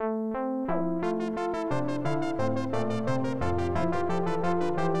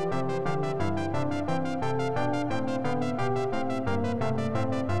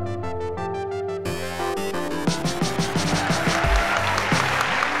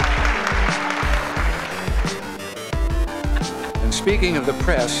Speaking of the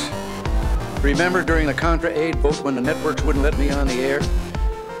press, remember during the Contra aid vote when the networks wouldn't let me on the air?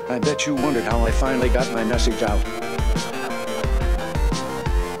 I bet you wondered how I finally got my message out.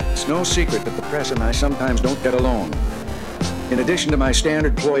 It's no secret that the press and I sometimes don't get along. In addition to my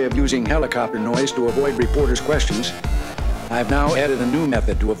standard ploy of using helicopter noise to avoid reporters' questions, I've now added a new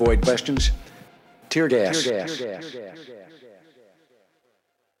method to avoid questions: tear gas.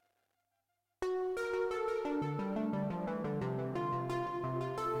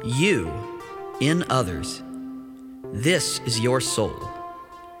 You in others. This is your soul.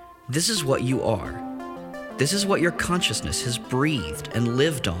 This is what you are. This is what your consciousness has breathed and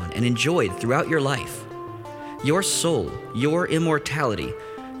lived on and enjoyed throughout your life. Your soul, your immortality,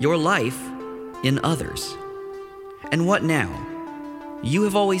 your life in others. And what now? You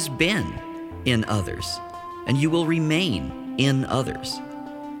have always been in others, and you will remain in others.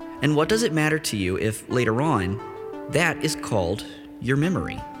 And what does it matter to you if later on that is called your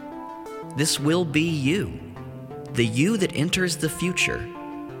memory? This will be you, the you that enters the future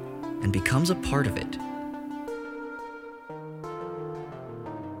and becomes a part of it.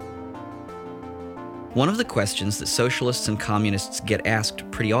 One of the questions that socialists and communists get asked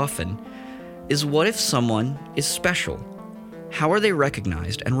pretty often is, what if someone is special? How are they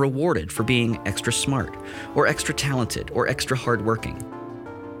recognized and rewarded for being extra smart, or extra talented, or extra hardworking?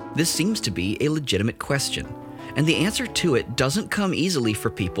 This seems to be a legitimate question, and the answer to it doesn't come easily for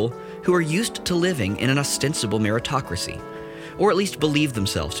people who are used to living in an ostensible meritocracy, or at least believe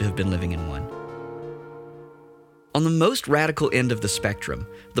themselves to have been living in one. On the most radical end of the spectrum,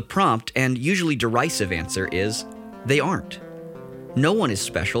 the prompt and usually derisive answer is, they aren't. No one is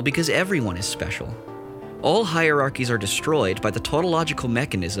special because everyone is special. All hierarchies are destroyed by the tautological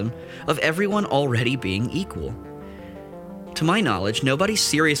mechanism of everyone already being equal. To my knowledge, nobody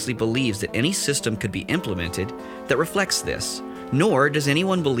seriously believes that any system could be implemented that reflects this, nor does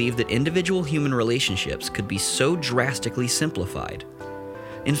anyone believe that individual human relationships could be so drastically simplified.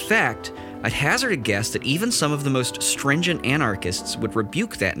 In fact, I'd hazard a guess that even some of the most stringent anarchists would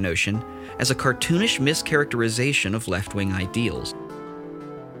rebuke that notion as a cartoonish mischaracterization of left-wing ideals.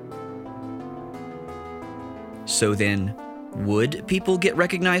 So then, would people get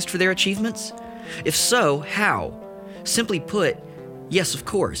recognized for their achievements? If so, how? Simply put, yes, of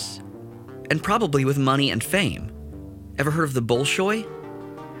course. And probably with money and fame. Ever heard of the Bolshoi?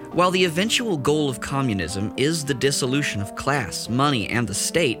 While the eventual goal of communism is the dissolution of class, money, and the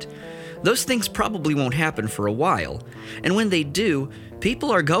state, those things probably won't happen for a while. And when they do,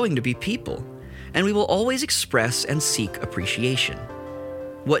 people are going to be people. And we will always express and seek appreciation.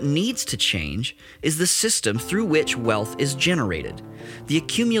 What needs to change is the system through which wealth is generated. The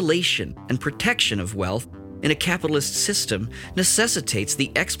accumulation and protection of wealth in a capitalist system necessitates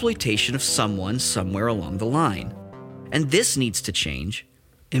the exploitation of someone somewhere along the line. And this needs to change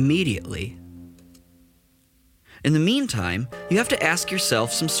immediately. In the meantime, you have to ask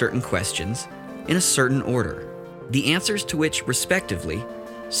yourself some certain questions in a certain order, the answers to which, respectively,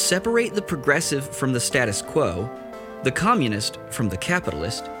 separate the progressive from the status quo, the communist from the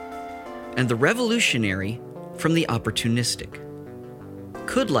capitalist, and the revolutionary from the opportunistic.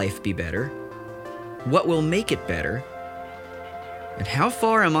 Could life be better? What will make it better? And how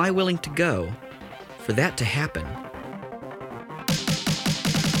far am I willing to go for that to happen?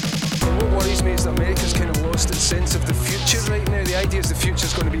 What worries me is that America's kind of lost its sense of the future right now. The idea is the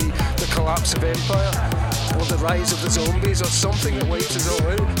future's going to be the collapse of empire, or the rise of the zombies, or something that wipes us all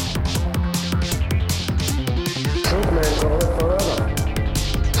out. Superman's gonna live forever.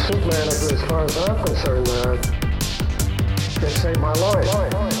 Superman, as far as I'm concerned, it saved my life.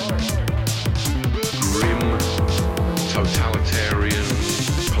 Grim, totalitarian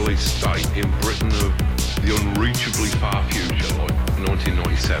police state in Britain of the unreachably far future, like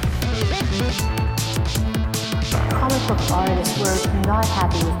 1997. Comic book artists were not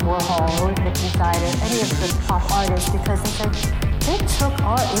happy with Warhol or Nick Snyder, any of the pop artists, because they said they took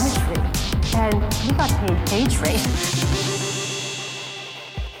our imagery and we got paid page rate.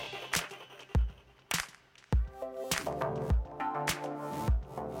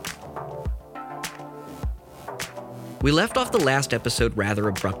 We left off the last episode rather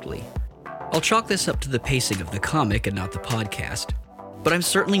abruptly. I'll chalk this up to the pacing of the comic and not the podcast, but I'm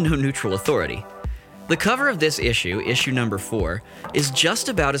certainly no neutral authority. The cover of this issue, issue number 4, is just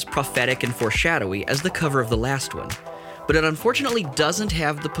about as prophetic and foreshadowy as the cover of the last one, but it unfortunately doesn't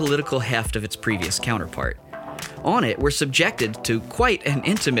have the political heft of its previous counterpart. On it, we're subjected to quite an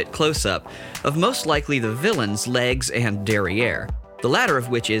intimate close-up of most likely the villain's legs and derriere, the latter of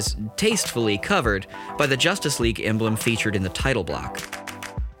which is tastefully covered by the Justice League emblem featured in the title block.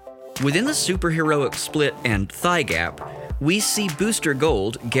 Within the superheroic split and thigh gap, we see Booster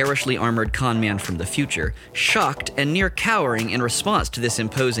Gold, garishly armored conman from the future, shocked and near cowering in response to this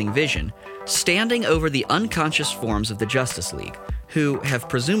imposing vision, standing over the unconscious forms of the Justice League, who have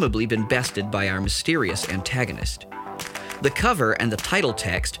presumably been bested by our mysterious antagonist. The cover and the title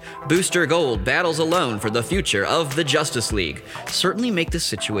text, Booster Gold battles alone for the future of the Justice League, certainly make the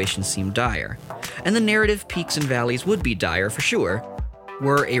situation seem dire. And the narrative peaks and valleys would be dire for sure,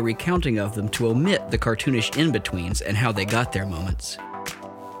 were a recounting of them to omit the cartoonish in-betweens and how they got their moments.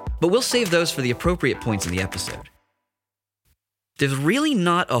 But we'll save those for the appropriate points in the episode. There's really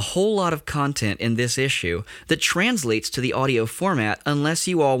not a whole lot of content in this issue that translates to the audio format unless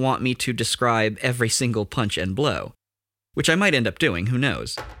you all want me to describe every single punch and blow, which I might end up doing, who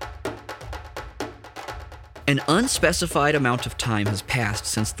knows. An unspecified amount of time has passed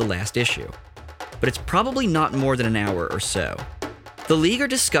since the last issue, but it's probably not more than an hour or so. The League are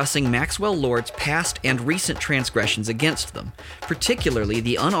discussing Maxwell Lord's past and recent transgressions against them, particularly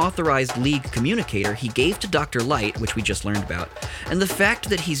the unauthorized League communicator he gave to Dr. Light, which we just learned about, and the fact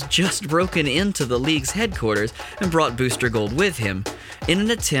that he's just broken into the League's headquarters and brought Booster Gold with him in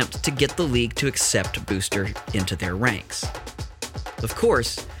an attempt to get the League to accept Booster into their ranks. Of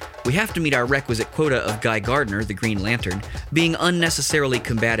course, we have to meet our requisite quota of Guy Gardner, the Green Lantern, being unnecessarily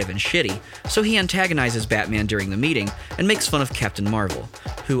combative and shitty, so he antagonizes Batman during the meeting and makes fun of Captain Marvel,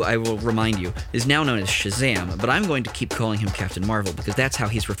 who, I will remind you, is now known as Shazam, but I'm going to keep calling him Captain Marvel because that's how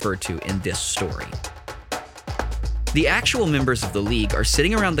he's referred to in this story. The actual members of the League are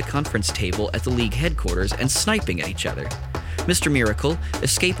sitting around the conference table at the League headquarters and sniping at each other. Mr. Miracle,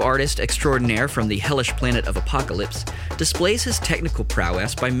 escape artist extraordinaire from the hellish planet of Apocalypse, displays his technical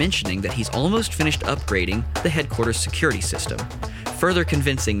prowess by mentioning that he's almost finished upgrading the headquarters security system, further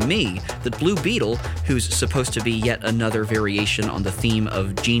convincing me that Blue Beetle, who's supposed to be yet another variation on the theme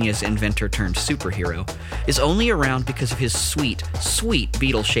of genius inventor turned superhero, is only around because of his sweet, sweet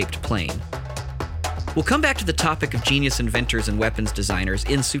beetle-shaped plane. We'll come back to the topic of genius inventors and weapons designers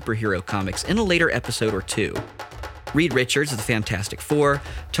in superhero comics in a later episode or two. Reed Richards of the Fantastic Four,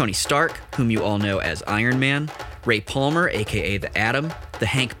 Tony Stark, whom you all know as Iron Man, Ray Palmer, aka the Atom, the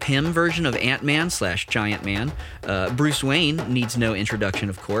Hank Pym version of Ant-Man/Giant Man, Bruce Wayne needs no introduction,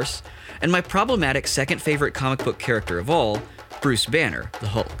 of course, and my problematic second favorite comic book character of all, Bruce Banner, the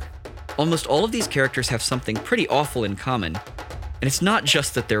Hulk. Almost all of these characters have something pretty awful in common, and it's not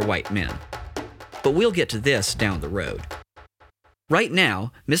just that they're white men. But we'll get to this down the road. Right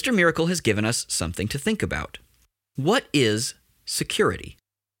now, Mr. Miracle has given us something to think about. What is security?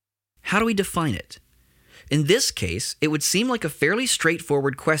 How do we define it? In this case, it would seem like a fairly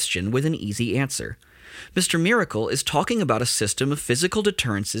straightforward question with an easy answer. Mr. Miracle is talking about a system of physical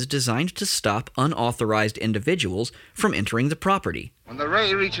deterrences designed to stop unauthorized individuals from entering the property. When the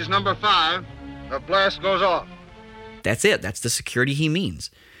ray reaches number 5, the blast goes off. That's it. That's the security he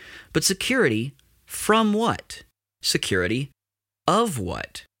means. But security from what? Security of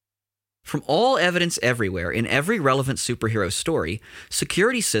what? From all evidence everywhere, in every relevant superhero story,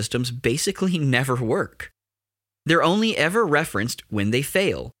 security systems basically never work. They're only ever referenced when they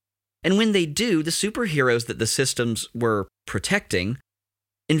fail. And when they do, the superheroes that the systems were protecting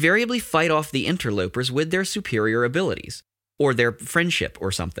invariably fight off the interlopers with their superior abilities, or their friendship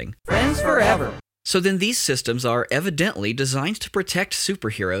or something. Friends forever. So then these systems are evidently designed to protect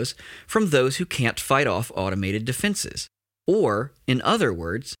superheroes from those who can't fight off automated defenses. Or, in other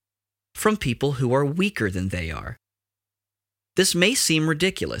words, from people who are weaker than they are. This may seem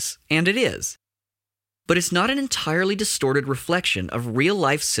ridiculous, and it is, but it's not an entirely distorted reflection of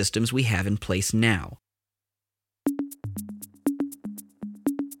real-life systems we have in place now.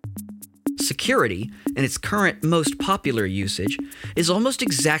 Security, in its current most popular usage, is almost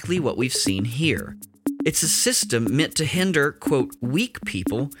exactly what we've seen here. It's a system meant to hinder, quote, weak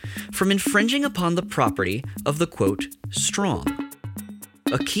people from infringing upon the property of the, quote, strong.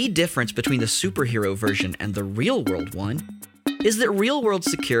 A key difference between the superhero version and the real-world one is that real-world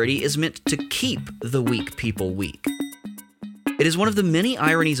security is meant to keep the weak people weak. It is one of the many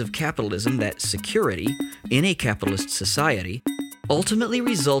ironies of capitalism that security, in a capitalist society, ultimately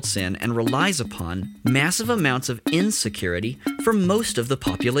results in and relies upon massive amounts of insecurity for most of the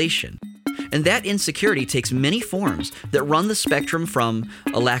population. And that insecurity takes many forms that run the spectrum from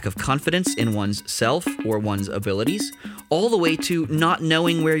a lack of confidence in one's self or one's abilities, all the way to not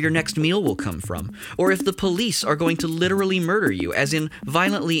knowing where your next meal will come from, or if the police are going to literally murder you, as in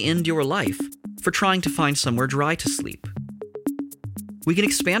violently end your life, for trying to find somewhere dry to sleep. We can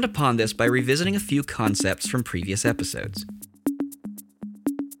expand upon this by revisiting a few concepts from previous episodes.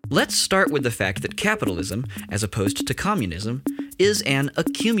 Let's start with the fact that capitalism, as opposed to communism, is an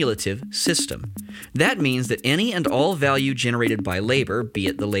accumulative system. That means that any and all value generated by labor, be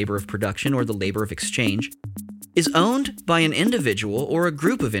it the labor of production or the labor of exchange, is owned by an individual or a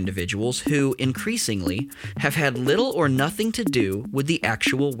group of individuals who, increasingly, have had little or nothing to do with the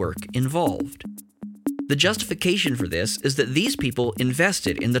actual work involved. The justification for this is that these people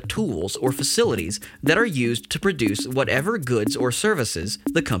invested in the tools or facilities that are used to produce whatever goods or services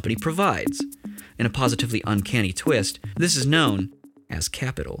the company provides. In a positively uncanny twist, this is known as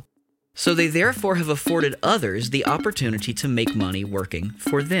capital. So they therefore have afforded others the opportunity to make money working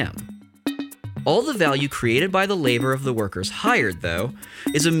for them. All the value created by the labor of the workers hired, though,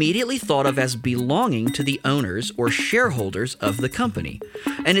 is immediately thought of as belonging to the owners or shareholders of the company,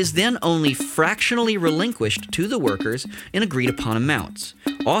 and is then only fractionally relinquished to the workers in agreed-upon amounts,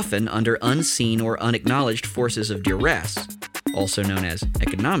 often under unseen or unacknowledged forces of duress, also known as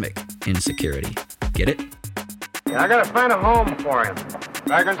economic insecurity. Get it? Yeah, I gotta find a home for him.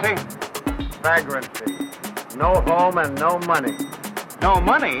 Vagrancy? Vagrancy. No home and no money. No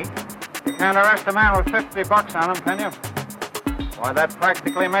money? You can't arrest a man with $50 on him, can you? Why, that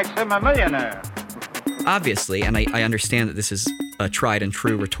practically makes him a millionaire. Obviously, and I understand that this is a tried and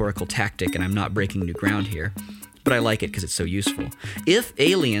true rhetorical tactic and I'm not breaking new ground here, but I like it because it's so useful. If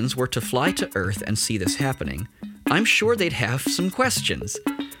aliens were to fly to Earth and see this happening, I'm sure they'd have some questions.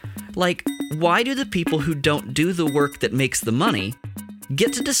 Like, why do the people who don't do the work that makes the money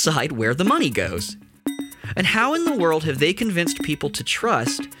get to decide where the money goes? And how in the world have they convinced people to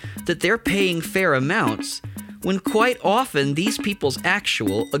trust that they're paying fair amounts when quite often these people's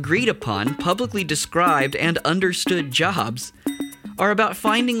actual, agreed-upon, publicly described, and understood jobs are about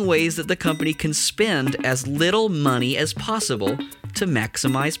finding ways that the company can spend as little money as possible to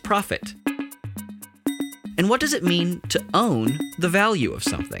maximize profit? And what does it mean to own the value of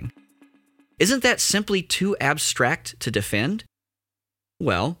something? Isn't that simply too abstract to defend?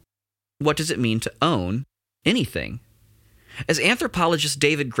 Well, what does it mean to own anything? As anthropologist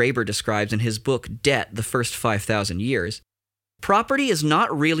David Graeber describes in his book Debt, the First 5,000 Years, property is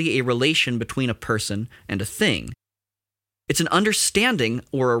not really a relation between a person and a thing. It's an understanding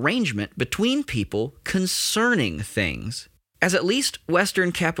or arrangement between people concerning things. As at least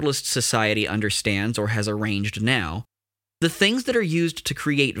Western capitalist society understands or has arranged now, the things that are used to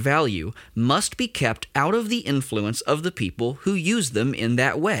create value must be kept out of the influence of the people who use them in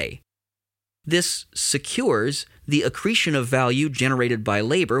that way. This secures the accretion of value generated by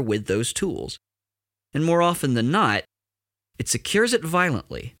labor with those tools. And more often than not, it secures it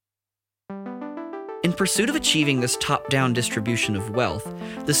violently. In pursuit of achieving this top-down distribution of wealth,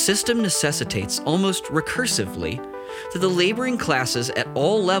 the system necessitates almost recursively that the laboring classes at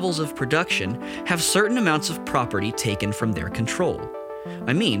all levels of production have certain amounts of property taken from their control.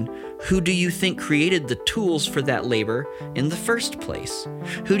 I mean, who do you think created the tools for that labor in the first place?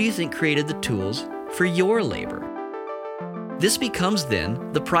 Who do you think created the tools for your labor? This becomes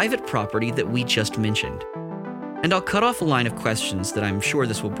then the private property that we just mentioned. And I'll cut off a line of questions that I'm sure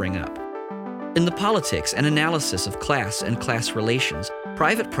this will bring up. In the politics and analysis of class and class relations,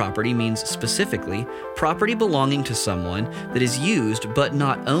 private property means specifically property belonging to someone that is used but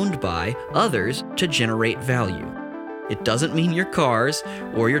not owned by others to generate value. It doesn't mean your cars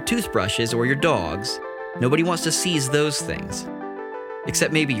or your toothbrushes or your dogs. Nobody wants to seize those things.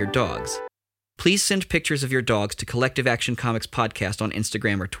 Except maybe your dogs. Please send pictures of your dogs to Collective Action Comics Podcast on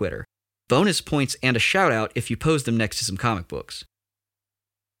Instagram or Twitter. Bonus points and a shout out if you pose them next to some comic books.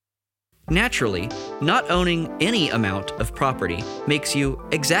 Naturally, not owning any amount of property makes you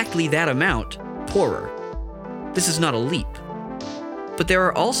exactly that amount poorer. This is not a leap. But there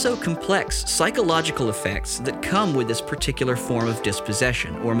are also complex psychological effects that come with this particular form of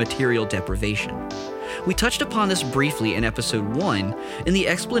dispossession or material deprivation. We touched upon this briefly in episode 1 in the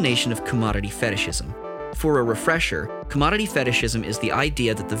explanation of commodity fetishism. For a refresher, commodity fetishism is the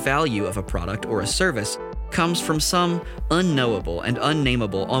idea that the value of a product or a service comes from some unknowable and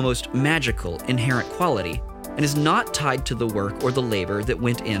unnameable, almost magical inherent quality, and is not tied to the work or the labor that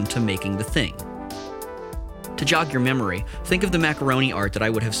went into making the thing. To jog your memory, think of the macaroni art that I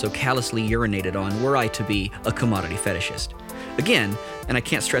would have so callously urinated on were I to be a commodity fetishist. Again, and I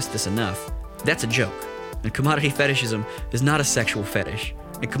can't stress this enough, that's a joke. And commodity fetishism is not a sexual fetish.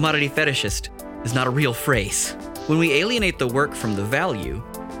 And commodity fetishist is not a real phrase. When we alienate the work from the value,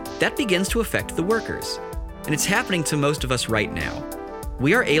 that begins to affect the workers. And it's happening to most of us right now.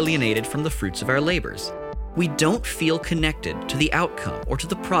 We are alienated from the fruits of our labors. We don't feel connected to the outcome or to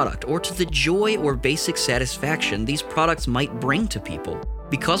the product or to the joy or basic satisfaction these products might bring to people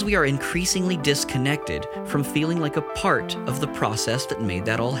because we are increasingly disconnected from feeling like a part of the process that made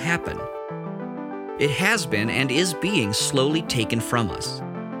that all happen. It has been and is being slowly taken from us.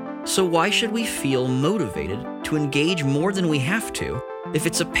 So why should we feel motivated to engage more than we have to if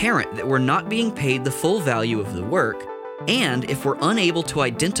it's apparent that we're not being paid the full value of the work, and if we're unable to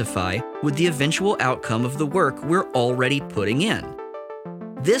identify with the eventual outcome of the work we're already putting in?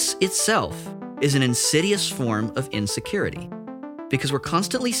 This itself is an insidious form of insecurity, because we're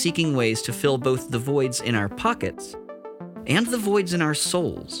constantly seeking ways to fill both the voids in our pockets and the voids in our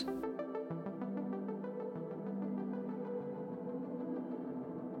souls.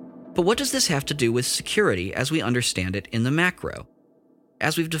 But what does this have to do with security as we understand it in the macro,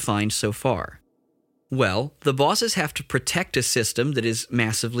 as we've defined so far? Well, the bosses have to protect a system that is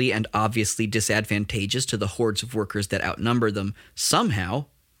massively and obviously disadvantageous to the hordes of workers that outnumber them somehow,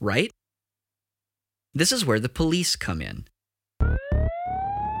 right? This is where the police come in.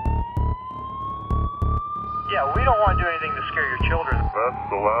 Yeah, we don't want to do anything to scare your children. That's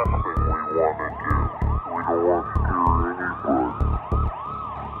the last thing we want to do. We don't want to scare anybody.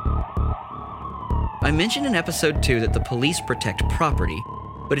 I mentioned in episode 2 that the police protect property,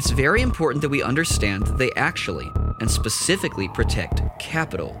 but it's very important that we understand that they actually, and specifically, protect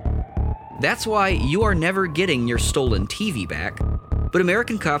capital. That's why you are never getting your stolen TV back, but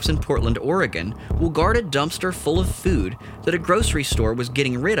American cops in Portland, Oregon will guard a dumpster full of food that a grocery store was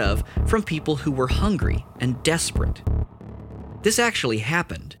getting rid of from people who were hungry and desperate. This actually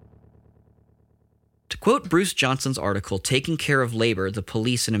happened. To quote Bruce Johnson's article, Taking Care of Labor, the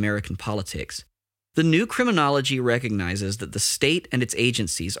Police in American Politics, the new criminology recognizes that the state and its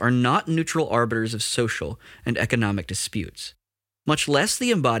agencies are not neutral arbiters of social and economic disputes, much less the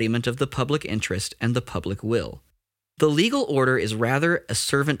embodiment of the public interest and the public will. The legal order is rather a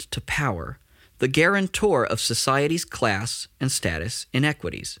servant to power, the guarantor of society's class and status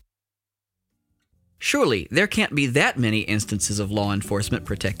inequities. Surely, there can't be that many instances of law enforcement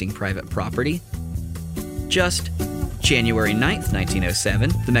protecting private property. Just January 9th,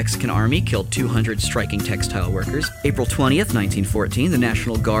 1907, the Mexican Army killed 200 striking textile workers. April 20th, 1914, the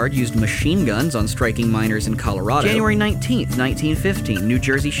National Guard used machine guns on striking miners in Colorado. January 19th, 1915, New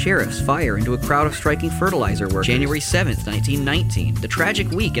Jersey sheriffs fire into a crowd of striking fertilizer workers. January 7th, 1919, the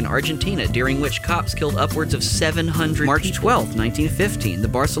tragic week in Argentina during which cops killed upwards of 700 March people. 12th, 1915, the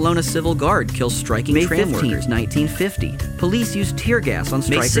Barcelona Civil Guard kills striking tram workers. 1950, police used tear gas on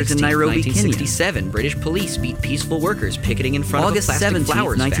strikers in Nairobi, Kenya. 1967, British police beat peaceful workers picketing in front August of a plastic 17th,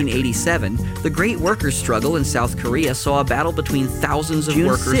 flowers 1987, factory. The Great Workers' Struggle in South Korea saw a battle between thousands of June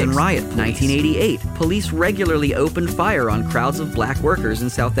workers 6th, and riot police. 1988, Police regularly opened fire on crowds of black workers in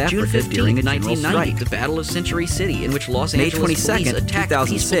South Africa 15th, during a general 1990, strike. The Battle of Century City, in which Los May Angeles 22nd, police attacked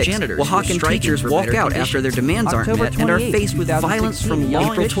 2006, peaceful janitors Oaxacan teachers walk out after their demands aren't met and are faced with violence from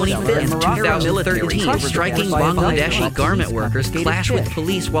law enforcement. and 2013, striking Bangladeshi garment workers clashed with pitch.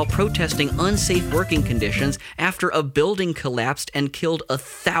 police while protesting unsafe working conditions after a building collapsed and killed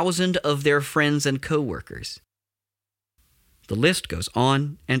 1,000 of their friends and co-workers. The list goes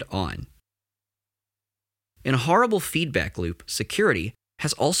on and on. In a horrible feedback loop, security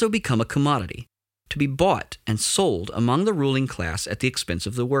has also become a commodity, to be bought and sold among the ruling class at the expense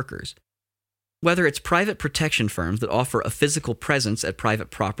of the workers. Whether it's private protection firms that offer a physical presence at private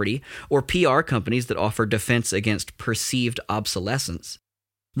property or PR companies that offer defense against perceived obsolescence,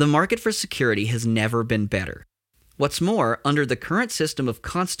 the market for security has never been better. What's more, under the current system of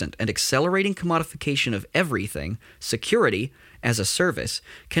constant and accelerating commodification of everything, security, as a service,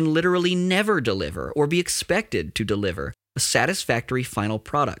 can literally never deliver or be expected to deliver a satisfactory final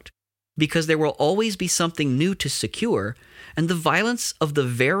product, because there will always be something new to secure, and the violence of the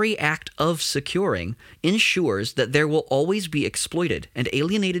very act of securing ensures that there will always be exploited and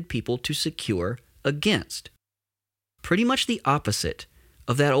alienated people to secure against. Pretty much the opposite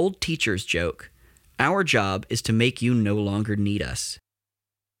of that old teacher's joke, our job is to make you no longer need us.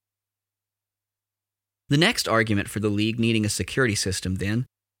 The next argument for the League needing a security system, then,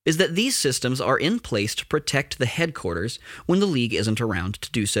 is that these systems are in place to protect the headquarters when the League isn't around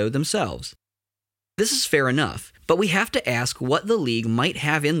to do so themselves. This is fair enough, but we have to ask what the League might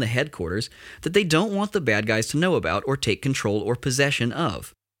have in the headquarters that they don't want the bad guys to know about or take control or possession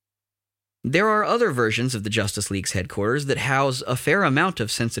of. There are other versions of the Justice League's headquarters that house a fair amount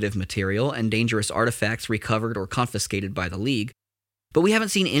of sensitive material and dangerous artifacts recovered or confiscated by the League, but we haven't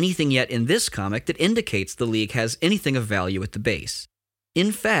seen anything yet in this comic that indicates the League has anything of value at the base.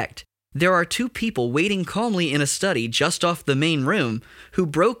 In fact, there are two people waiting calmly in a study just off the main room who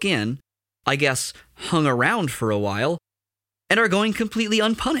broke in, I guess hung around for a while, and are going completely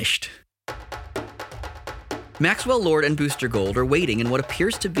unpunished. Maxwell Lord and Booster Gold are waiting in what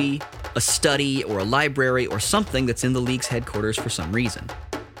appears to be a study or a library or something that's in the League's headquarters for some reason.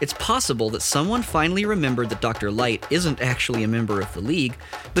 It's possible that someone finally remembered that Dr. Light isn't actually a member of the League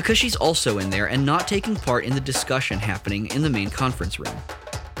because she's also in there and not taking part in the discussion happening in the main conference room.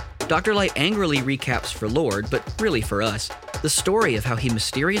 Dr. Light angrily recaps for Lord, but really for us, the story of how he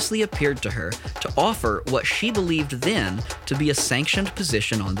mysteriously appeared to her to offer what she believed then to be a sanctioned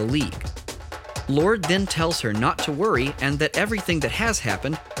position on the League. Lord then tells her not to worry and that everything that has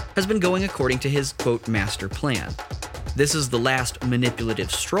happened has been going according to his, quote, master plan. This is the last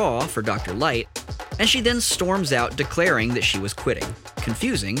manipulative straw for Dr. Light, and she then storms out declaring that she was quitting.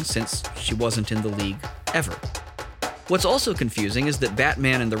 Confusing, since she wasn't in the League ever. What's also confusing is that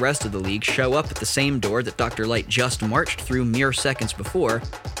Batman and the rest of the League show up at the same door that Dr. Light just marched through mere seconds before,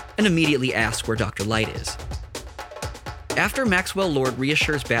 and immediately ask where Dr. Light is. After Maxwell Lord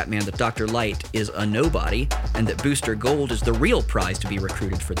reassures Batman that Dr. Light is a nobody, and that Booster Gold is the real prize to be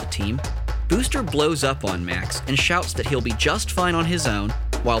recruited for the team, Booster blows up on Max and shouts that he'll be just fine on his own,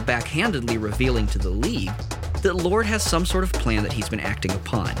 while backhandedly revealing to the League that Lord has some sort of plan that he's been acting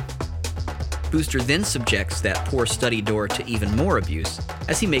upon. Booster then subjects that poor study door to even more abuse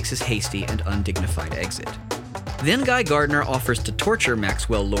as he makes his hasty and undignified exit. Then Guy Gardner offers to torture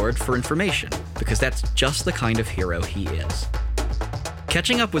Maxwell Lord for information, because that's just the kind of hero he is.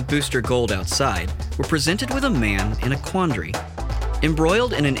 Catching up with Booster Gold outside, we're presented with a man in a quandary.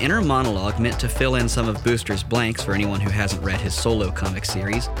 Embroiled in an inner monologue meant to fill in some of Booster's blanks for anyone who hasn't read his solo comic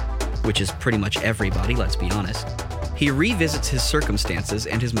series, which is pretty much everybody, let's be honest, he revisits his circumstances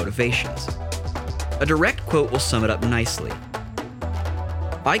and his motivations. A direct quote will sum it up nicely.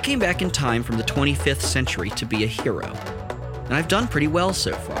 I came back in time from the 25th century to be a hero, and I've done pretty well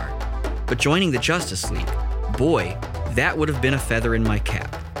so far. But joining the Justice League, boy, that would have been a feather in my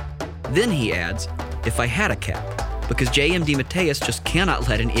cap. Then he adds, if I had a cap, because J.M. DeMatteis just cannot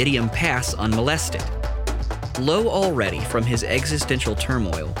let an idiom pass unmolested. Low already from his existential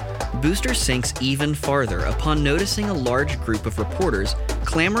turmoil, Booster sinks even farther upon noticing a large group of reporters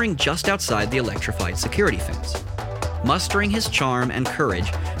clamoring just outside the electrified security fence. Mustering his charm and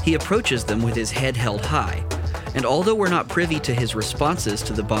courage, he approaches them with his head held high, and although we're not privy to his responses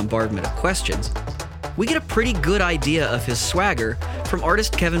to the bombardment of questions, we get a pretty good idea of his swagger from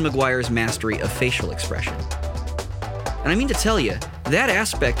artist Kevin Maguire's mastery of facial expression. And I mean to tell you, that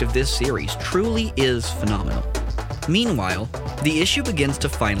aspect of this series truly is phenomenal. Meanwhile, the issue begins to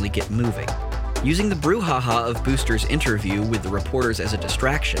finally get moving. Using the brouhaha of Booster's interview with the reporters as a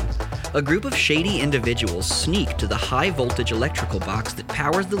distraction, a group of shady individuals sneak to the high-voltage electrical box that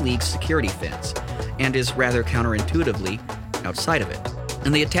powers the League's security fence, and is rather counterintuitively outside of it.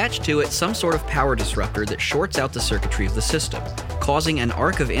 And they attach to it some sort of power disruptor that shorts out the circuitry of the system, causing an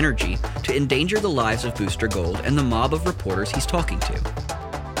arc of energy to endanger the lives of Booster Gold and the mob of reporters he's talking to.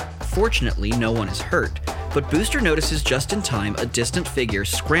 Fortunately, no one is hurt, but Booster notices just in time a distant figure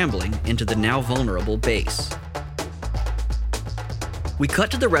scrambling into the now vulnerable base. We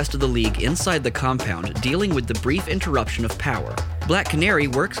cut to the rest of the League inside the compound dealing with the brief interruption of power. Black Canary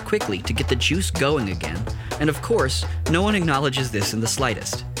works quickly to get the juice going again, and of course, no one acknowledges this in the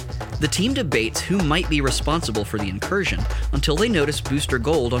slightest. The team debates who might be responsible for the incursion until they notice Booster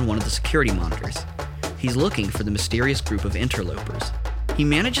Gold on one of the security monitors. He's looking for the mysterious group of interlopers. He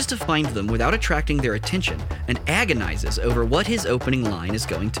manages to find them without attracting their attention and agonizes over what his opening line is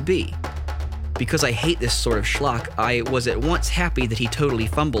going to be. Because I hate this sort of schlock, I was at once happy that he totally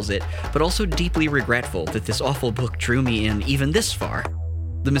fumbles it, but also deeply regretful that this awful book drew me in even this far.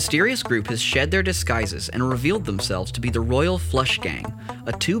 The mysterious group has shed their disguises and revealed themselves to be the Royal Flush Gang,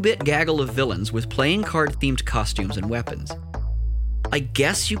 a 2-bit gaggle of villains with playing card-themed costumes and weapons. I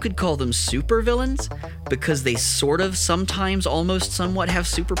guess you could call them supervillains, because they sort of, sometimes, almost somewhat have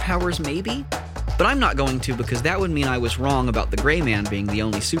superpowers maybe? But I'm not going to, because that would mean I was wrong about the Gray Man being the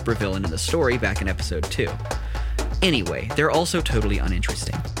only supervillain in the story back in episode 2. Anyway, they're also totally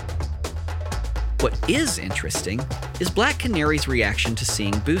uninteresting. What is interesting is Black Canary's reaction to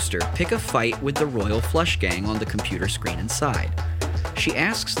seeing Booster pick a fight with the Royal Flush Gang on the computer screen inside. She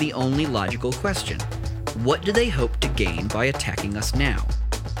asks the only logical question: what do they hope to gain by attacking us now?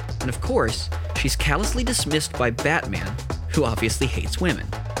 And of course, she's callously dismissed by Batman, who obviously hates women.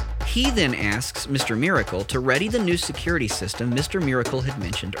 He then asks Mr. Miracle to ready the new security system Mr. Miracle had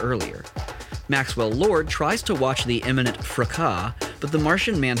mentioned earlier. Maxwell Lord tries to watch the imminent fracas, but the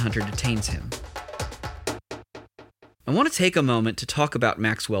Martian Manhunter detains him. I want to take a moment to talk about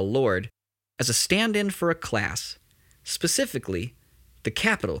Maxwell Lord as a stand-in for a class, specifically the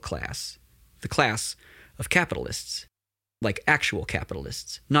capital class, the class of capitalists, like actual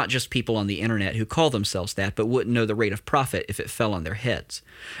capitalists, not just people on the internet who call themselves that but wouldn't know the rate of profit if it fell on their heads.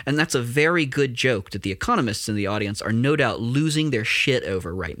 And that's a very good joke that the economists in the audience are no doubt losing their shit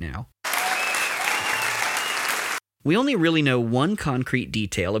over right now. We only really know one concrete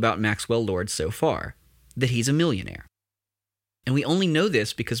detail about Maxwell Lord so far, that he's a millionaire. And we only know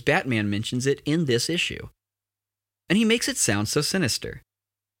this because Batman mentions it in this issue. And he makes it sound so sinister.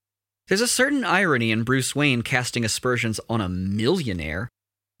 There's a certain irony in Bruce Wayne casting aspersions on a millionaire,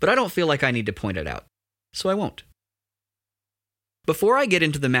 but I don't feel like I need to point it out, so I won't. Before I get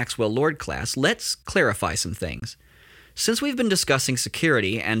into the Maxwell Lord class, let's clarify some things. Since we've been discussing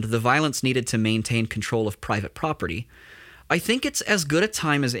security and the violence needed to maintain control of private property, I think it's as good a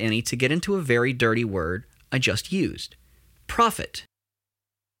time as any to get into a very dirty word I just used: profit.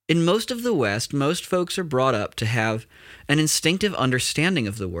 In most of the West, most folks are brought up to have an instinctive understanding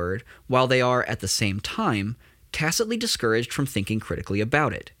of the word, while they are, at the same time, tacitly discouraged from thinking critically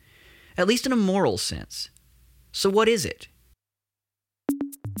about it, at least in a moral sense. So what is it?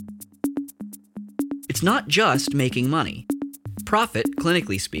 It's not just making money. Profit,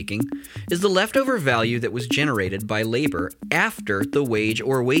 clinically speaking, is the leftover value that was generated by labor after the wage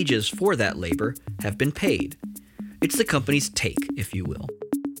or wages for that labor have been paid. It's the company's take, if you will.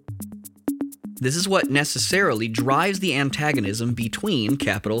 This is what necessarily drives the antagonism between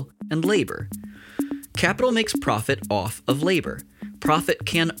capital and labor. Capital makes profit off of labor. Profit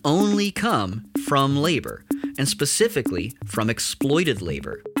can only come from labor, and specifically from exploited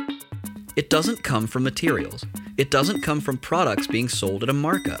labor. It doesn't come from materials. It doesn't come from products being sold at a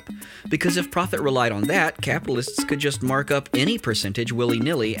markup. Because if profit relied on that, capitalists could just mark up any percentage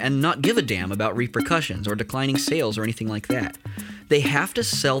willy-nilly and not give a damn about repercussions or declining sales or anything like that. They have to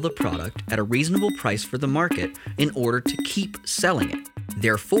sell the product at a reasonable price for the market in order to keep selling it.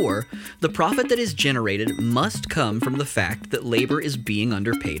 Therefore, the profit that is generated must come from the fact that labor is being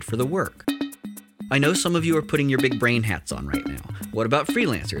underpaid for the work. I know some of you are putting your big brain hats on right now. What about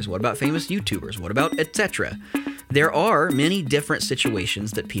freelancers? What about famous YouTubers? What about etc.? There are many different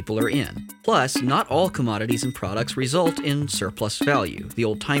situations that people are in. Plus, not all commodities and products result in surplus value, the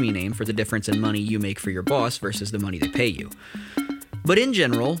old-timey name for the difference in money you make for your boss versus the money they pay you. But in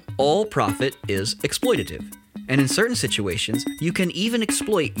general, all profit is exploitative. And in certain situations, you can even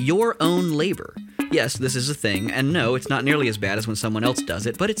exploit your own labor. Yes, this is a thing, and no, it's not nearly as bad as when someone else does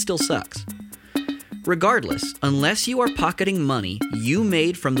it, but it still sucks. Regardless, unless you are pocketing money you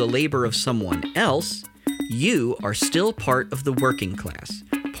made from the labor of someone else, you are still part of the working class,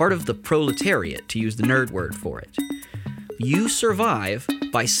 part of the proletariat, to use the nerd word for it. You survive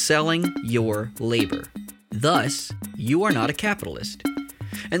by selling your labor. Thus, you are not a capitalist.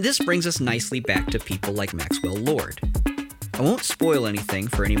 And this brings us nicely back to people like Maxwell Lord. I won't spoil anything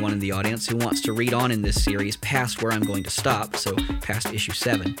for anyone in the audience who wants to read on in this series past where I'm going to stop, so past issue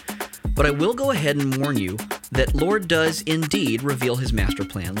 7. But I will go ahead and warn you that Lord does indeed reveal his master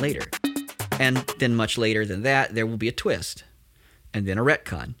plan later. And then much later than that, there will be a twist. And then a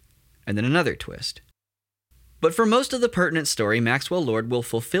retcon. And then another twist. But for most of the pertinent story, Maxwell Lord will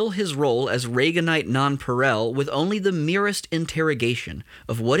fulfill his role as Reaganite nonpareil with only the merest interrogation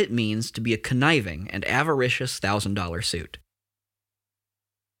of what it means to be a conniving and avaricious $1,000 suit.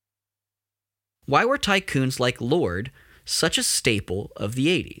 Why were tycoons like Lord such a staple of the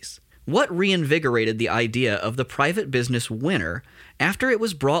 80s? What reinvigorated the idea of the private business winner after it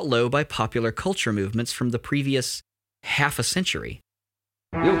was brought low by popular culture movements from the previous half a century?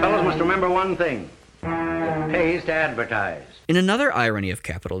 You fellows must remember one thing. It pays to advertise. In another irony of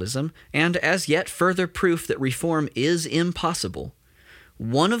capitalism, and as yet further proof that reform is impossible,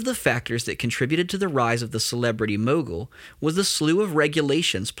 one of the factors that contributed to the rise of the celebrity mogul was the slew of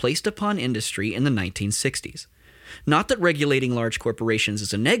regulations placed upon industry in the 1960s. Not that regulating large corporations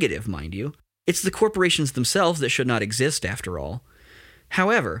is a negative, mind you. It's the corporations themselves that should not exist, after all.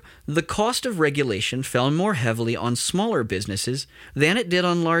 However, the cost of regulation fell more heavily on smaller businesses than it did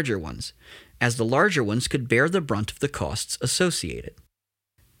on larger ones, as the larger ones could bear the brunt of the costs associated.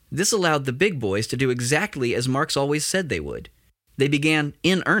 This allowed the big boys to do exactly as Marx always said they would. They began,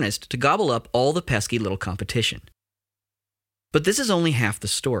 in earnest, to gobble up all the pesky little competition. But this is only half the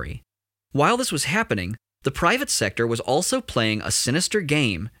story. While this was happening, the private sector was also playing a sinister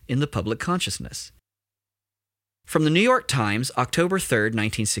game in the public consciousness. From the New York Times, October 3,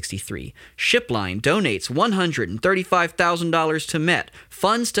 1963, Shipline donates $135,000 to Met,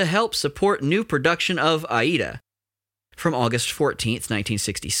 funds to help support new production of Aida. From August 14,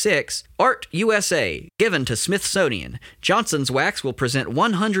 1966, Art USA, given to Smithsonian. Johnson's Wax will present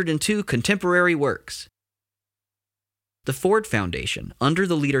 102 contemporary works. The Ford Foundation, under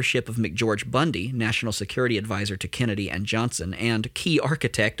the leadership of McGeorge Bundy, National Security Advisor to Kennedy and Johnson and key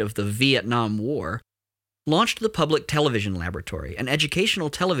architect of the Vietnam War, launched the Public Television Laboratory, an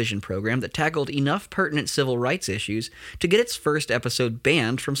educational television program that tackled enough pertinent civil rights issues to get its first episode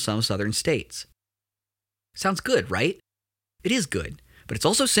banned from some southern states. Sounds good, right? It is good, but it's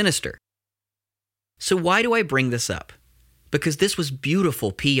also sinister. So why do I bring this up? Because this was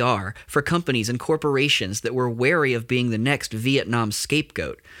beautiful PR for companies and corporations that were wary of being the next Vietnam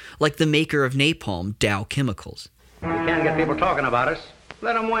scapegoat, like the maker of napalm, Dow Chemicals. We can't get people talking about us.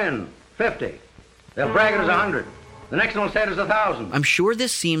 Let them win. 50. They'll brag it as 100. The next one will say it as 1,000. I'm sure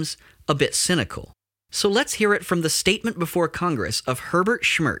this seems a bit cynical. So let's hear it from the statement before Congress of Herbert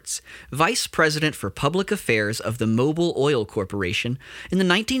Schmertz, Vice President for Public Affairs of the Mobil Oil Corporation, in the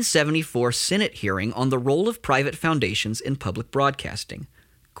 1974 Senate hearing on the role of private foundations in public broadcasting.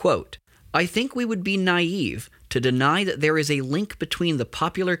 Quote, "I think we would be naive to deny that there is a link between the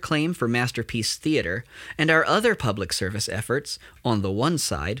popular claim for Masterpiece Theater and our other public service efforts, on the one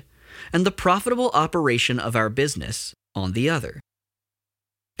side, and the profitable operation of our business, on the other.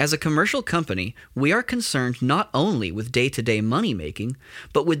 As a commercial company, we are concerned not only with day-to-day money-making,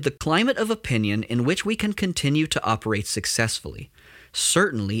 but with the climate of opinion in which we can continue to operate successfully,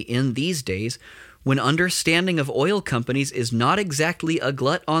 certainly in these days when understanding of oil companies is not exactly a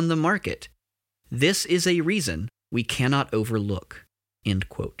glut on the market. This is a reason we cannot overlook." End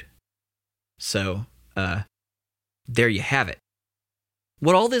quote. So, there you have it.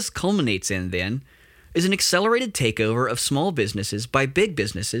 What all this culminates in, then, is an accelerated takeover of small businesses by big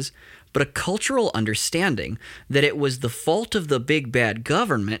businesses, but a cultural understanding that it was the fault of the big bad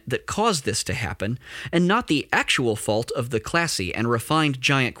government that caused this to happen, and not the actual fault of the classy and refined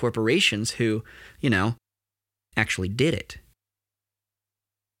giant corporations who, actually did it.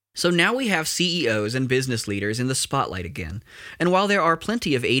 So now we have CEOs and business leaders in the spotlight again, and while there are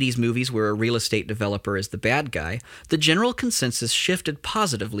plenty of 80s movies where a real estate developer is the bad guy, the general consensus shifted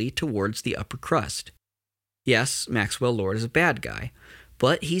positively towards the upper crust. Yes, Maxwell Lord is a bad guy,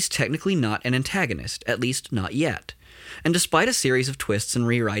 but he's technically not an antagonist, at least not yet. And despite a series of twists and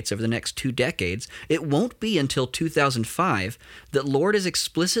rewrites over the next 2 decades, it won't be until 2005 that Lord is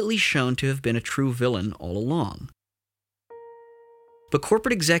explicitly shown to have been a true villain all along. But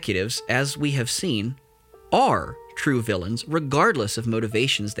corporate executives, as we have seen, are true villains regardless of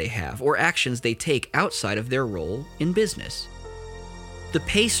motivations they have or actions they take outside of their role in business. The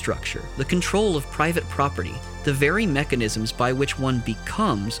pay structure, the control of private property, the very mechanisms by which one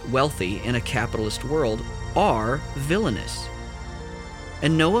becomes wealthy in a capitalist world are villainous.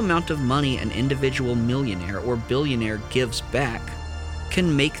 And no amount of money an individual millionaire or billionaire gives back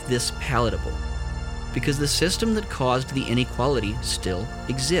can make this palatable, because the system that caused the inequality still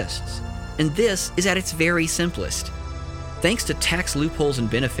exists. And this is at its very simplest. Thanks to tax loopholes and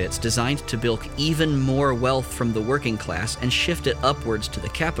benefits designed to bilk even more wealth from the working class and shift it upwards to the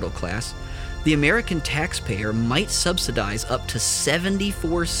capital class, the American taxpayer might subsidize up to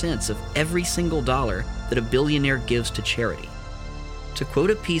 74 cents of every single dollar that a billionaire gives to charity. To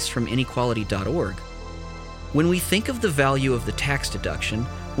quote a piece from inequality.org, "When we think of the value of the tax deduction,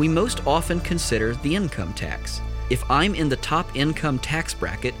 we most often consider the income tax. If I'm in the top income tax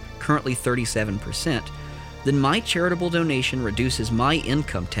bracket, currently 37%, then my charitable donation reduces my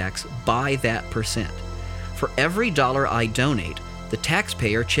income tax by that percent. For every dollar I donate, the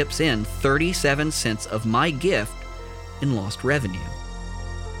taxpayer chips in 37 cents of my gift in lost revenue.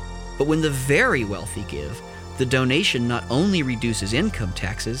 But when the very wealthy give, the donation not only reduces income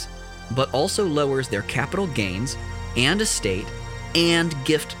taxes, but also lowers their capital gains and estate and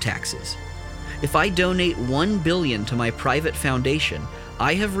gift taxes. If I donate $1 billion to my private foundation,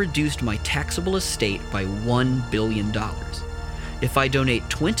 I have reduced my taxable estate by $1 billion. If I donate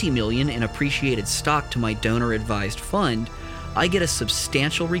 $20 million in appreciated stock to my donor-advised fund, I get a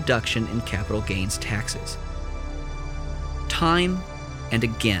substantial reduction in capital gains taxes." Time and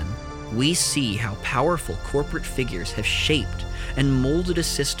again, we see how powerful corporate figures have shaped and molded a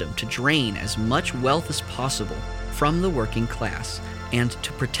system to drain as much wealth as possible from the working class and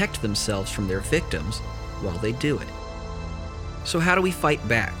to protect themselves from their victims while they do it. So how do we fight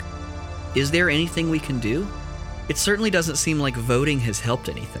back? Is there anything we can do? It certainly doesn't seem like voting has helped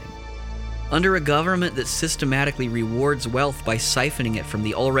anything. Under a government that systematically rewards wealth by siphoning it from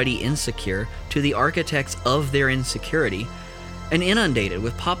the already insecure to the architects of their insecurity, and inundated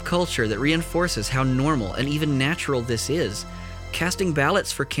with pop culture that reinforces how normal and even natural this is, casting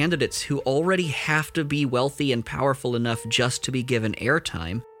ballots for candidates who already have to be wealthy and powerful enough just to be given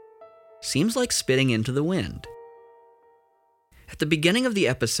airtime seems like spitting into the wind. At the beginning of the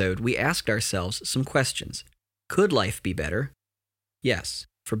episode, we asked ourselves some questions. Could life be better? Yes,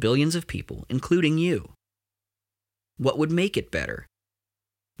 for billions of people, including you. What would make it better?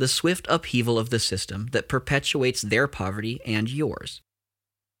 The swift upheaval of the system that perpetuates their poverty and yours.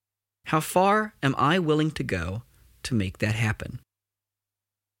 How far am I willing to go to make that happen?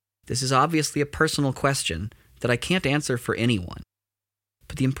 This is obviously a personal question that I can't answer for anyone.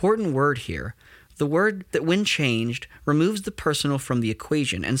 But the important word here, the word that when changed removes the personal from the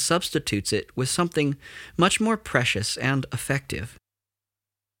equation and substitutes it with something much more precious and effective.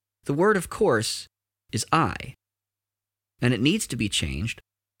 The word, of course, is I. And it needs to be changed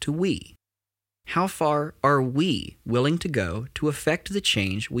to we. How far are we willing to go to effect the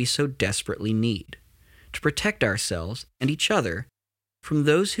change we so desperately need, to protect ourselves and each other from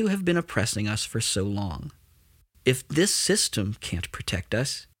those who have been oppressing us for so long? If this system can't protect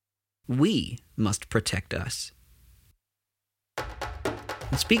us, we must protect us.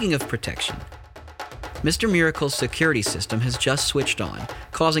 And speaking of protection, Mr. Miracle's security system has just switched on,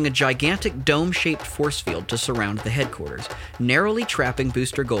 causing a gigantic dome-shaped force field to surround the headquarters, narrowly trapping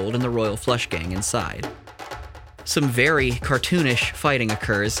Booster Gold and the Royal Flush Gang inside. Some very cartoonish fighting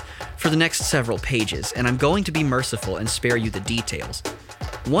occurs for the next several pages, and I'm going to be merciful and spare you the details.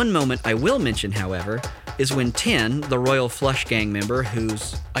 One moment I will mention, however, is when 10, the Royal Flush Gang member,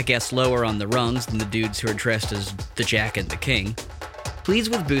 who's, I guess, lower on the rungs than the dudes who are dressed as the Jack and the King,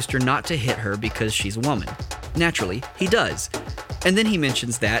 pleads with Booster not to hit her because she's a woman. Naturally, he does. And then he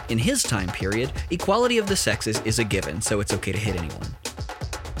mentions that, in his time period, equality of the sexes is a given, so it's okay to hit anyone.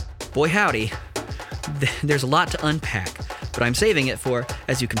 Boy howdy, there's a lot to unpack, but I'm saving it for,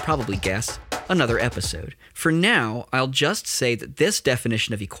 as you can probably guess, another episode. For now, I'll just say that this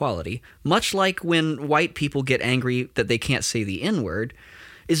definition of equality, much like when white people get angry that they can't say the N-word,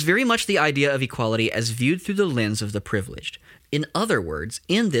 is very much the idea of equality as viewed through the lens of the privileged. In other words,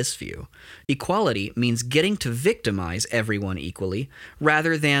 in this view, equality means getting to victimize everyone equally,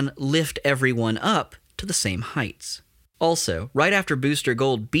 rather than lift everyone up to the same heights. Also, right after Booster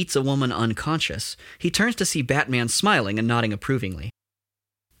Gold beats a woman unconscious, he turns to see Batman smiling and nodding approvingly.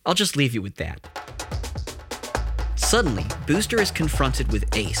 I'll just leave you with that. Suddenly, Booster is confronted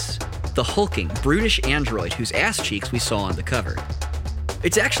with Ace, the hulking, brutish android whose ass cheeks we saw on the cover.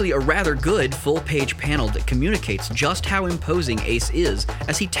 It's actually a rather good full-page panel that communicates just how imposing Ace is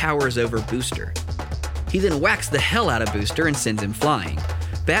as he towers over Booster. He then whacks the hell out of Booster and sends him flying.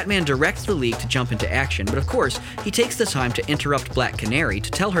 Batman directs the League to jump into action, but of course, he takes the time to interrupt Black Canary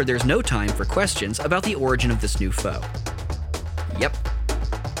to tell her there's no time for questions about the origin of this new foe. Yep.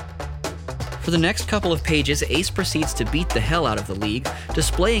 For the next couple of pages, Ace proceeds to beat the hell out of the League,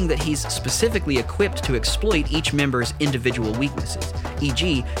 displaying that he's specifically equipped to exploit each member's individual weaknesses,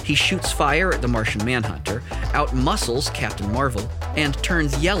 e.g., he shoots fire at the Martian Manhunter, outmuscles Captain Marvel, and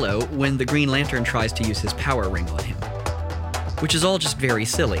turns yellow when the Green Lantern tries to use his power ring on him. Which is all just very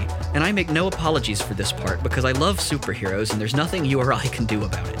silly, and I make no apologies for this part because I love superheroes and there's nothing you or I can do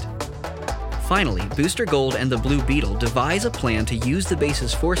about it. Finally, Booster Gold and the Blue Beetle devise a plan to use the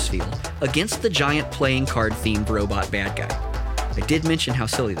base's force field against the giant playing card-themed robot bad guy. I did mention how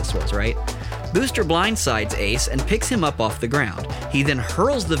silly this was, right? Booster blindsides Ace and picks him up off the ground. He then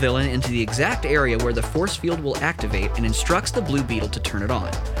hurls the villain into the exact area where the force field will activate and instructs the Blue Beetle to turn it on.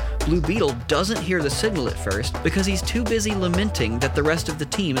 Blue Beetle doesn't hear the signal at first because he's too busy lamenting that the rest of the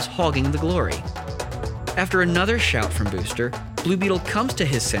team is hogging the glory. After another shout from Booster, Blue Beetle comes to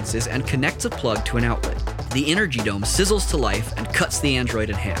his senses and connects a plug to an outlet. The energy dome sizzles to life and cuts the android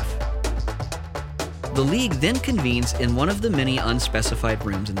in half. The League then convenes in one of the many unspecified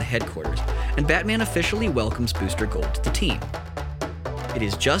rooms in the headquarters, and Batman officially welcomes Booster Gold to the team. It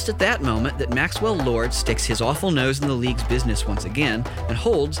is just at that moment that Maxwell Lord sticks his awful nose in the League's business once again and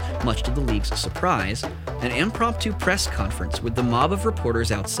holds, much to the League's surprise, an impromptu press conference with the mob of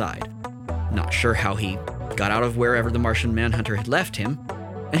reporters outside. Not sure how he got out of wherever the Martian Manhunter had left him,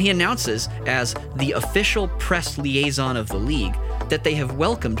 and he announces, as the official press liaison of the League, that they have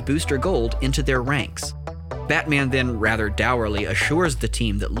welcomed Booster Gold into their ranks. Batman then rather dourly assures the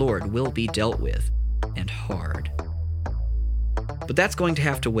team that Lord will be dealt with, and hard. But that's going to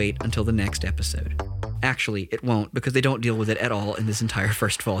have to wait until the next episode. Actually, it won't, because they don't deal with it at all in this entire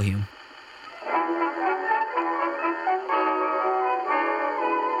first volume.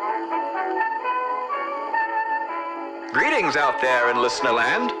 Greetings! Greetings out there in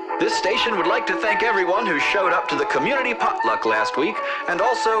Listenerland. This station would like to thank everyone who showed up to the community potluck last week, and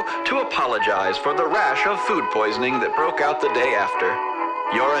also to apologize for the rash of food poisoning that broke out the day after.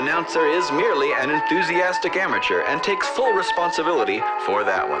 Your announcer is merely an enthusiastic amateur and takes full responsibility for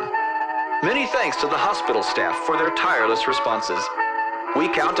that one. Many thanks to the hospital staff for their tireless responses. We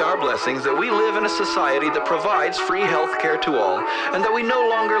count our blessings that we live in a society that provides free health care to all, and that we no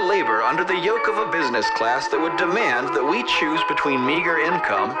longer labor under the yoke of a business class that would demand that we choose between meager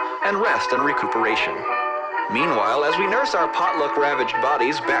income and rest and recuperation. Meanwhile, as we nurse our potluck-ravaged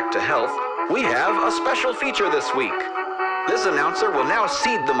bodies back to health, we have a special feature this week. This announcer will now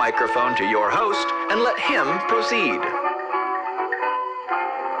cede the microphone to your host and let him proceed.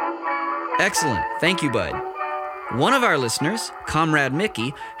 Excellent. Thank you, Bud. One of our listeners, Comrade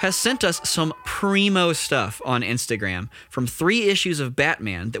Mickey, has sent us some primo stuff on Instagram from 3 issues of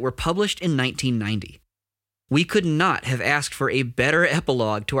Batman that were published in 1990. We could not have asked for a better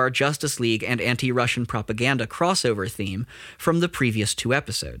epilogue to our Justice League and anti-Russian propaganda crossover theme from the previous 2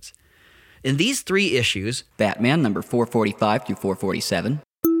 episodes. In these 3 issues, Batman number 445 through 447,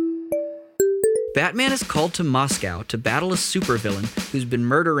 Batman is called to Moscow to battle a supervillain who's been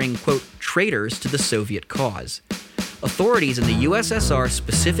murdering, quote, traitors to the Soviet cause. Authorities in the USSR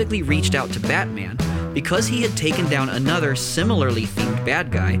specifically reached out to Batman because he had taken down another similarly themed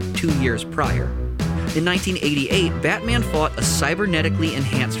bad guy 2 years prior. In 1988, Batman fought a cybernetically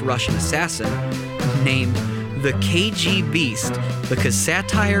enhanced Russian assassin named the KG Beast because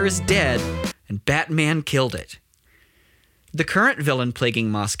satire is dead and Batman killed it. The current villain plaguing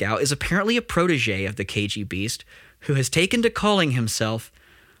Moscow is apparently a protege of the KG Beast who has taken to calling himself,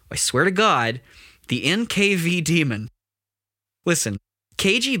 I swear to God, the NKV Demon. Listen,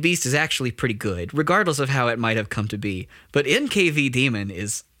 KG Beast is actually pretty good, regardless of how it might have come to be, but NKV Demon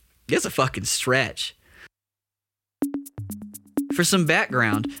is a fucking stretch. For some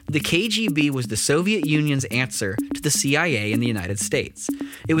background, the KGB was the Soviet Union's answer to the CIA in the United States.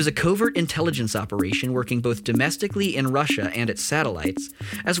 It was a covert intelligence operation working both domestically in Russia and its satellites,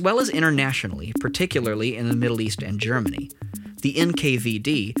 as well as internationally, particularly in the Middle East and Germany. The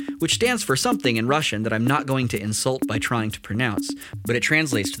NKVD, which stands for something in Russian that I'm not going to insult by trying to pronounce, but it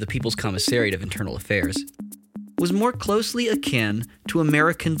translates to the People's Commissariat of Internal Affairs, was more closely akin to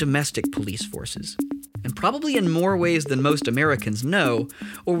American domestic police forces. And probably in more ways than most Americans know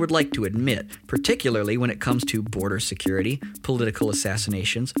or would like to admit, particularly when it comes to border security, political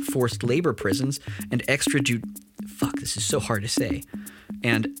assassinations, forced labor prisons, and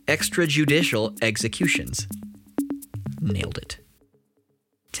extrajudicial executions. Nailed it.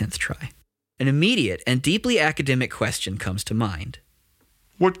 10th try. An immediate and deeply academic question comes to mind.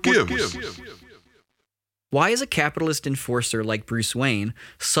 What gives? Why is a capitalist enforcer like Bruce Wayne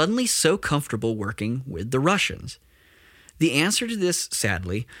suddenly so comfortable working with the Russians? The answer to this,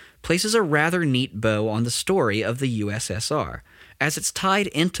 sadly, places a rather neat bow on the story of the USSR, as it's tied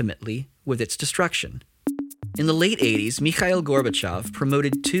intimately with its destruction. In the late 80s, Mikhail Gorbachev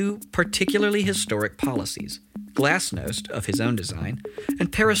promoted 2 particularly historic policies: Glasnost, of his own design, and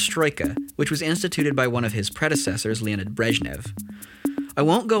Perestroika, which was instituted by one of his predecessors, Leonid Brezhnev. I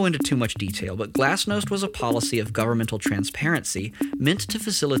won't go into too much detail, but Glasnost was a policy of governmental transparency meant to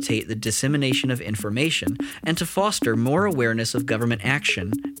facilitate the dissemination of information and to foster more awareness of government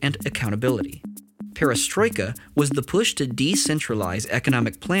action and accountability. Perestroika was the push to decentralize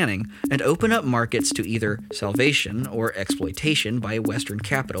economic planning and open up markets to either salvation or exploitation by Western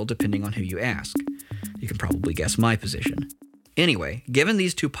capital, depending on who you ask. You can probably guess my position. Anyway, given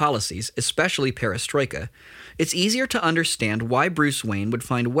these 2 policies, especially Perestroika, it's easier to understand why Bruce Wayne would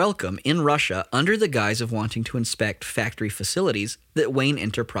find welcome in Russia under the guise of wanting to inspect factory facilities that Wayne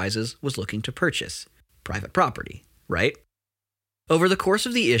Enterprises was looking to purchase. Private property, right? Over the course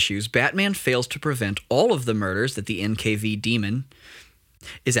of the issues, Batman fails to prevent all of the murders that the NKV Demon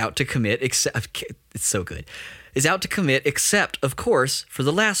is out to commit, except, of course, for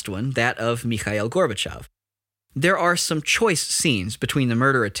the last one, that of Mikhail Gorbachev. There are some choice scenes between the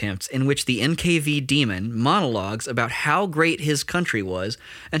murder attempts in which the NKV Demon monologues about how great his country was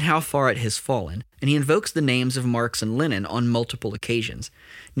and how far it has fallen, and he invokes the names of Marx and Lenin on multiple occasions.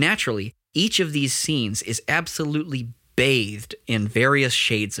 Naturally, each of these scenes is absolutely bathed in various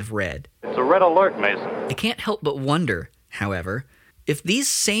shades of red. It's a red alert, Mason. I can't help but wonder, however, if these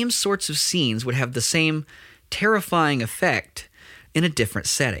same sorts of scenes would have the same terrifying effect in a different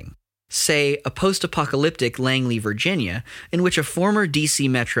setting. Say, a post-apocalyptic Langley, Virginia, in which a former DC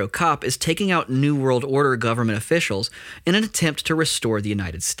Metro cop is taking out New World Order government officials in an attempt to restore the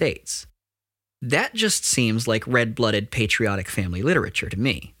United States. That just seems like red-blooded patriotic family literature to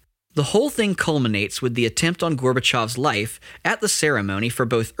me. The whole thing culminates with the attempt on Gorbachev's life at the ceremony for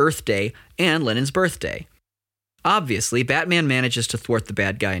both Earth Day and Lenin's birthday. Obviously, Batman manages to thwart the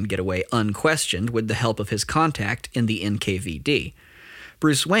bad guy and get away unquestioned with the help of his contact in the NKVD.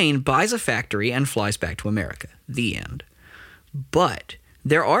 Bruce Wayne buys a factory and flies back to America. The end. But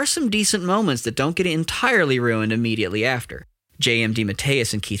there are some decent moments that don't get entirely ruined immediately after. J.M.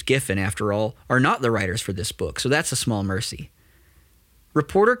 DeMatteis and Keith Giffen, after all, are not the writers for this book, so that's a small mercy.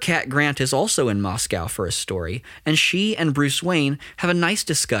 Reporter Kat Grant is also in Moscow for a story, and she and Bruce Wayne have a nice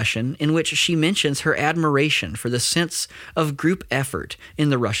discussion in which she mentions her admiration for the sense of group effort in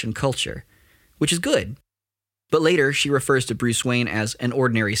the Russian culture, which is good. But later, she refers to Bruce Wayne as an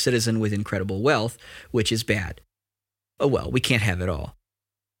ordinary citizen with incredible wealth, which is bad. Oh well, we can't have it all.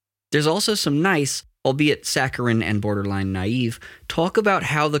 There's also some nice, albeit saccharine and borderline naive, talk about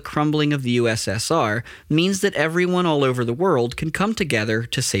how the crumbling of the USSR means that everyone all over the world can come together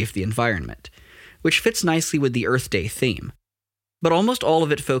to save the environment, which fits nicely with the Earth Day theme. But almost all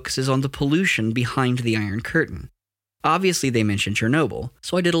of it focuses on the pollution behind the Iron Curtain. Obviously, they mention Chernobyl,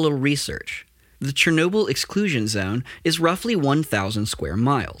 so I did a little research. The Chernobyl exclusion zone is roughly 1,000 square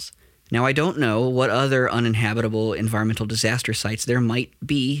miles. Now, I don't know what other uninhabitable environmental disaster sites there might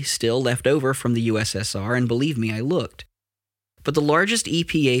be still left over from the USSR, and believe me, I looked. But the largest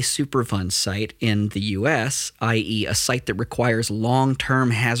EPA Superfund site in the US, i.e. a site that requires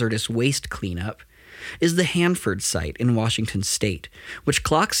long-term hazardous waste cleanup, is the Hanford site in Washington state, which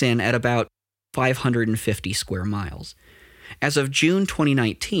clocks in at about 550 square miles. As of June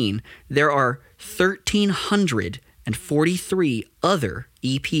 2019, there are 1,343 other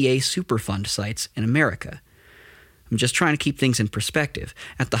EPA Superfund sites in America. I'm just trying to keep things in perspective.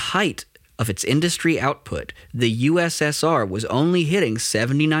 At the height of its industry output, the USSR was only hitting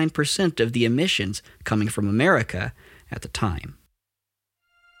 79% of the emissions coming from America at the time.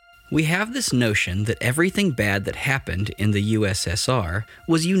 We have this notion that everything bad that happened in the USSR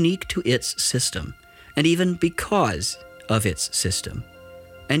was unique to its system, and even because of its system.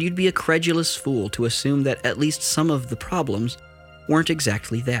 And you'd be a credulous fool to assume that at least some of the problems weren't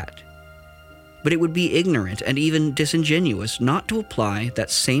exactly that. But it would be ignorant and even disingenuous not to apply that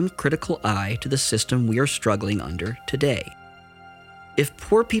same critical eye to the system we are struggling under today. If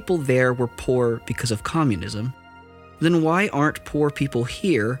poor people there were poor because of communism, then why aren't poor people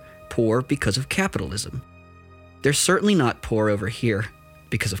here poor because of capitalism? They're certainly not poor over here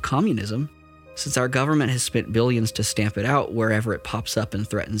because of communism, since our government has spent billions to stamp it out wherever it pops up and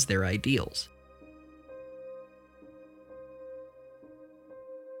threatens their ideals.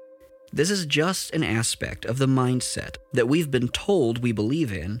 This is just an aspect of the mindset that we've been told we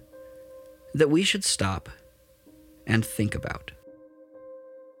believe in that we should stop and think about.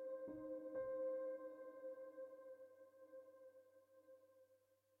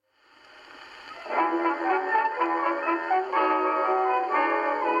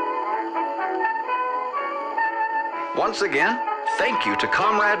 Once again, thank you to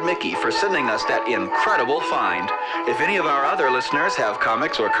Comrade Mickey for sending us that incredible find. If any of our other listeners have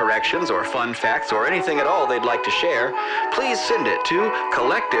comics or corrections or fun facts or anything at all they'd like to share, please send it to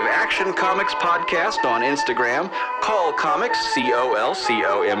Collective Action Comics Podcast on Instagram, Call Comics,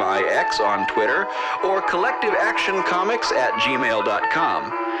 COLCOMIX on Twitter, or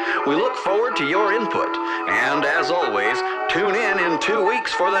collectiveactioncomics@gmail.com. We look forward to your input, and as always, tune in 2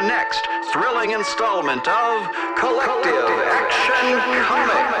 weeks for the next thrilling installment of Collective Action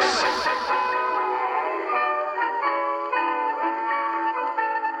Comics.